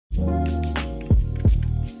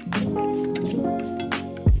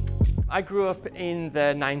I grew up in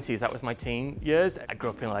the 90s, that was my teen years. I grew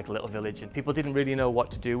up in like a little village and people didn't really know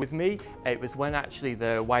what to do with me. It was when actually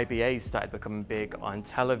the YBAs started becoming big on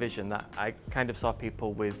television that I kind of saw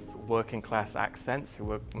people with working class accents who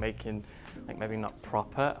were making like maybe not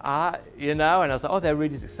proper art, you know, and I was like, oh, they're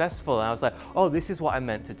really successful. And I was like, oh, this is what I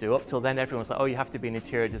meant to do. Up till then, everyone was like, oh, you have to be an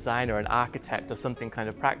interior designer, an architect, or something kind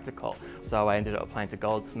of practical. So I ended up applying to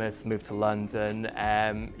Goldsmiths, moved to London,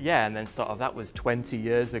 yeah, and then sort of that was 20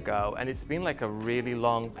 years ago. And it's been like a really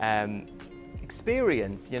long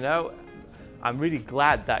experience, you know. I'm really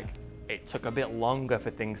glad that it took a bit longer for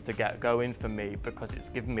things to get going for me because it's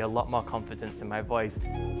given me a lot more confidence in my voice.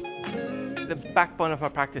 The backbone of my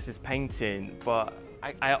practice is painting, but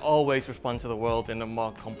I always respond to the world in a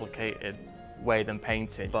more complicated way than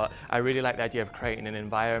painting. But I really like the idea of creating an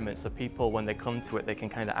environment so people, when they come to it, they can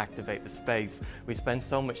kind of activate the space. We spend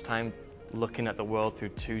so much time looking at the world through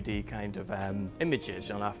 2D kind of images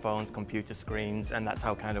on our phones, computer screens, and that's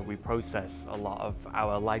how kind of we process a lot of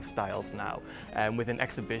our lifestyles now. With an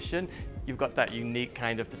exhibition, you've got that unique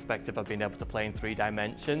kind of perspective of being able to play in 3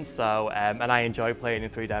 dimensions. So, and I enjoy playing in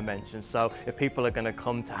 3 dimensions. So if people are going to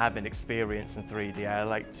come to have an experience in 3D, I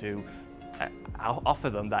like to I'll offer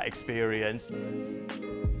them that experience.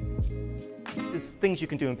 There's things you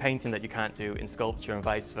can do in painting that you can't do in sculpture and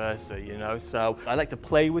vice versa, you know, so I like to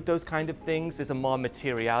play with those kind of things. There's a more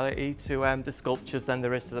materiality to the sculptures than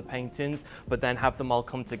there is to the paintings, but then have them all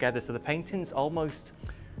come together. So the paintings almost,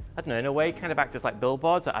 I don't know, in a way kind of act as like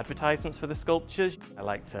billboards or advertisements for the sculptures. I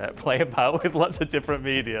like to play about with lots of different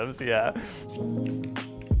mediums, yeah.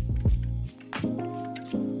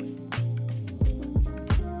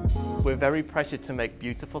 We're very pressured to make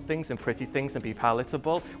beautiful things and pretty things and be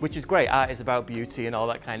palatable, which is great. Art is about beauty and all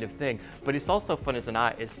that kind of thing. But it's also fun as an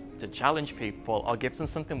artist to challenge people or give them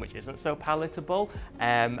something which isn't so palatable.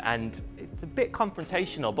 And it's a bit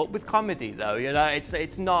confrontational, but with comedy though, you know,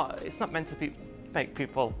 it's not meant to make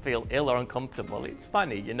people feel ill or uncomfortable. It's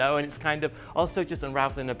funny, you know, and it's kind of also just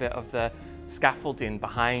unraveling a bit of the scaffolding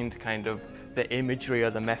behind kind of the imagery or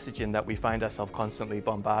the messaging that we find ourselves constantly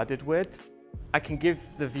bombarded with. I can give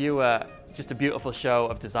the viewer just a beautiful show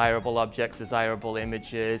of desirable objects, desirable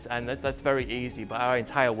images, and that's very easy, but our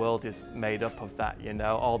entire world is made up of that, you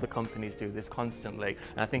know. All the companies do this constantly,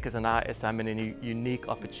 and I think as an artist I'm in a unique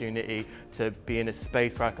opportunity to be in a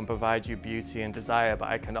space where I can provide you beauty and desire, but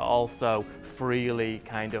I can also freely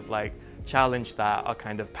kind of like challenge that or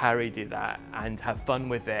kind of parody that and have fun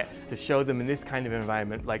with it. To show them in this kind of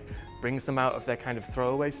environment like brings them out of their kind of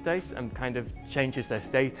throwaway state and kind of changes their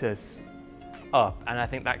status up, and I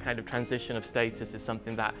think that kind of transition of status is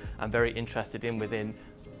something that I'm very interested in within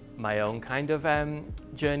my own kind of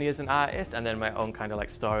journey as an artist, and then my own kind of like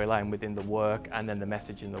storyline within the work, and then the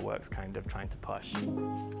message in the work's kind of trying to push.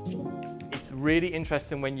 It's really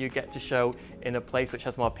interesting when you get to show in a place which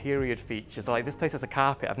has more period features. Like this place has a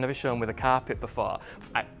carpet. I've never shown with a carpet before.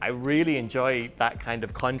 I really enjoy that kind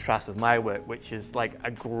of contrast with my work, which is like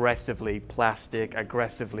aggressively plastic,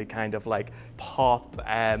 aggressively kind of like pop.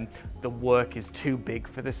 The work is too big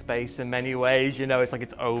for the space in many ways, you know, it's like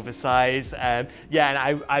it's oversized. Yeah,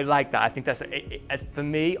 and I like that. I think that's, for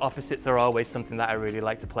me, opposites are always something that I really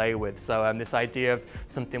like to play with. So this idea of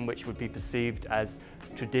something which would be perceived as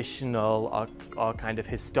traditional or kind of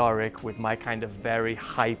historic with my kind of very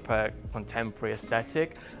hyper contemporary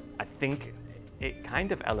aesthetic, I think it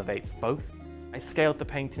kind of elevates both. I scaled the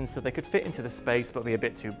paintings so they could fit into the space but be a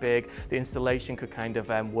bit too big. The installation could kind of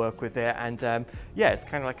work with it, and yeah, it's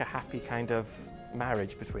kind of like a happy kind of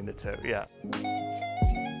marriage between the two, yeah.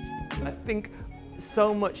 I think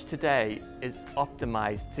so much today is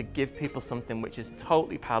optimized to give people something which is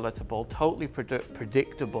totally palatable, totally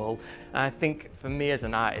predictable. And I think for me as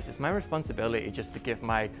an artist, it's my responsibility just to give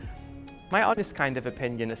my honest kind of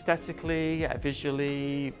opinion aesthetically,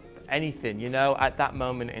 visually, anything, you know, at that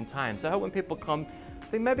moment in time. So I hope when people come,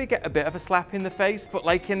 they maybe get a bit of a slap in the face, but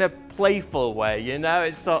like in a playful way, you know?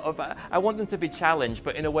 It's sort of, I want them to be challenged,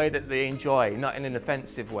 but in a way that they enjoy, not in an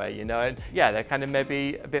offensive way, you know? And yeah, they're kind of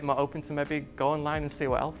maybe a bit more open to maybe go online and see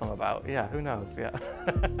what else I'm about. Yeah, who knows, yeah.